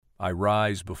I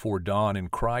rise before dawn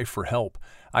and cry for help.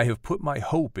 I have put my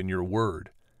hope in your word.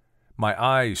 My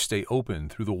eyes stay open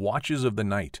through the watches of the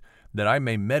night, that I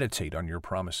may meditate on your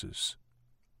promises.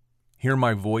 Hear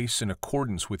my voice in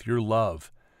accordance with your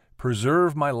love.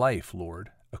 Preserve my life,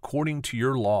 Lord, according to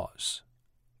your laws.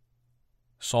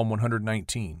 Psalm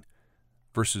 119,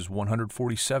 verses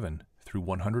 147 through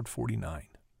 149.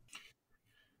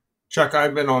 Chuck,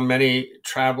 I've been on many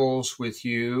travels with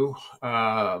you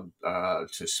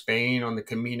to Spain on the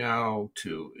Camino,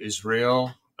 to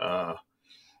Israel,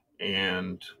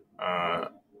 and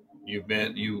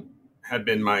you had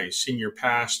been my senior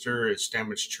pastor at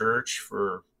Stanwich Church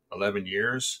for 11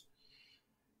 years.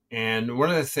 And one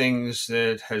of the things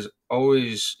that has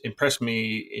always impressed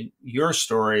me in your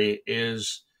story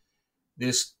is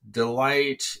this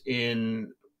delight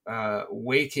in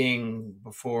waking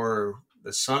before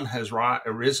the sun has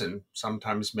arisen,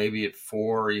 sometimes maybe at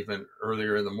 4 or even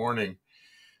earlier in the morning,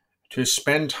 to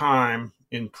spend time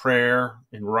in prayer,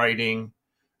 in writing,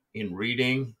 in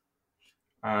reading.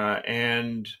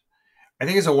 And I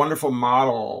think it's a wonderful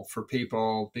model for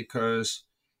people, because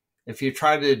if you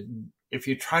try to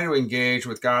engage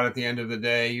with God at the end of the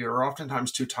day, you're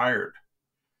oftentimes too tired.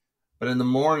 But in the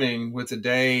morning, with the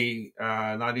day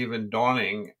not even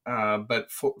dawning,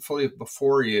 but fully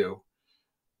before you,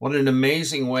 what an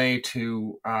amazing way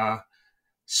to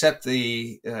set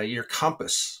your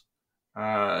compass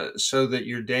so that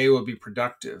your day will be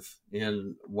productive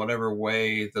in whatever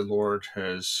way the Lord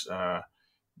has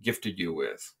gifted you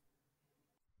with.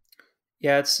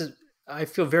 Yeah, I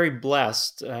feel very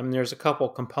blessed. There's a couple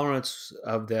components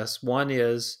of this. One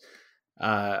is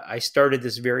I started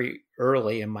this very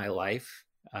early in my life.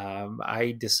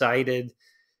 I decided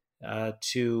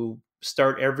to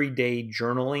start every day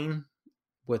journaling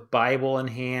with Bible in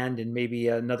hand and maybe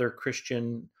another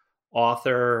Christian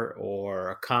author or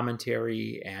a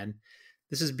commentary. And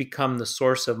this has become the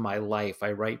source of my life.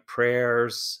 I write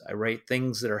prayers, I write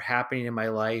things that are happening in my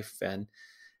life. And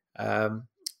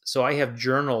so I have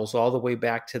journals all the way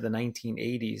back to the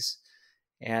 1980s.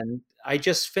 And I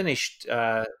just finished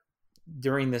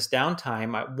during this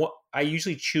downtime. I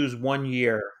usually choose 1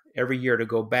 year every year to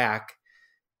go back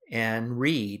and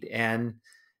read. And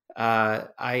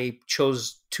I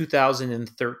chose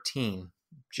 2013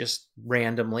 just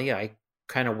randomly. I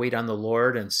kind of wait on the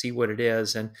Lord and see what it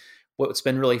is. And what's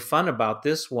been really fun about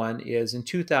this one is in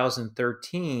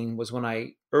 2013 was when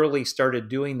I early started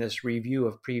doing this review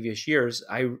of previous years.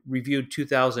 I reviewed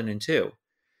 2002.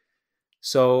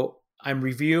 So I'm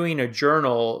reviewing a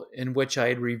journal in which I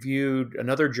had reviewed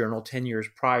another journal 10 years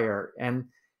prior. And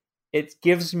it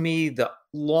gives me the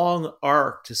long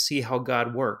arc to see how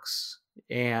God works.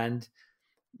 And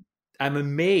I'm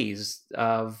amazed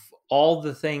of all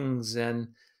the things and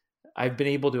I've been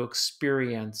able to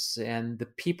experience and the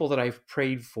people that I've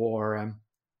prayed for.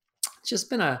 It's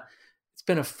been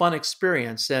a fun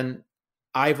experience. And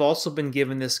I've also been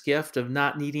given this gift of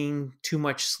not needing too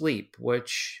much sleep,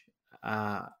 which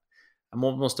I'm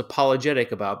almost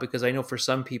apologetic about, because I know for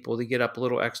some people to get up a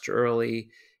little extra early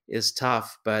is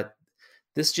tough, but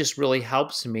this just really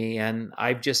helps me. And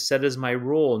I've just set as my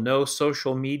rule, no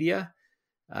social media,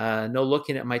 no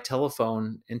looking at my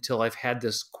telephone until I've had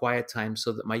this quiet time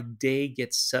so that my day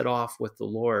gets set off with the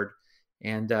Lord.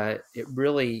 And it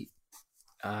really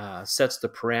sets the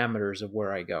parameters of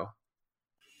where I go.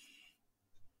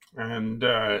 And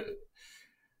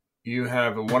you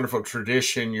have a wonderful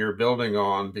tradition you're building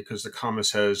on, because the comma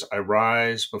says, I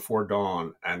rise before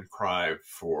dawn and cry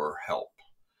for help.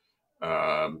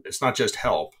 It's not just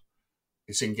help,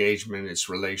 it's engagement, it's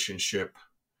relationship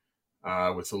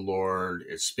with the Lord,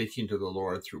 it's speaking to the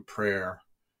Lord through prayer,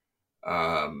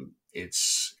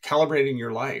 it's calibrating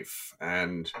your life.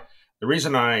 And the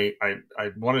reason I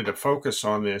wanted to focus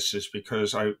on this is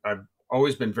because I've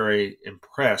always been very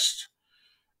impressed.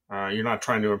 You're not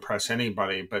trying to impress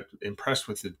anybody, but impressed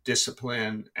with the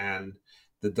discipline and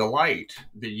the delight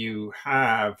that you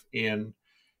have in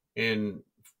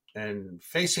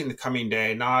facing the coming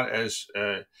day, not as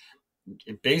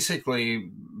basically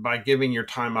by giving your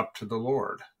time up to the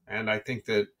Lord. And I think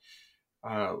that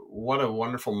what a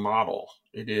wonderful model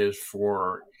it is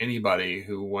for anybody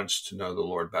who wants to know the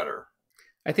Lord better.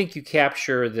 I think you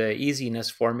capture the easiness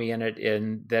for me in it,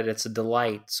 in that it's a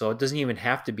delight. So it doesn't even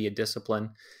have to be a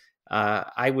discipline.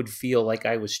 I would feel like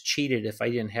I was cheated if I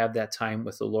didn't have that time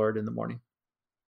with the Lord in the morning.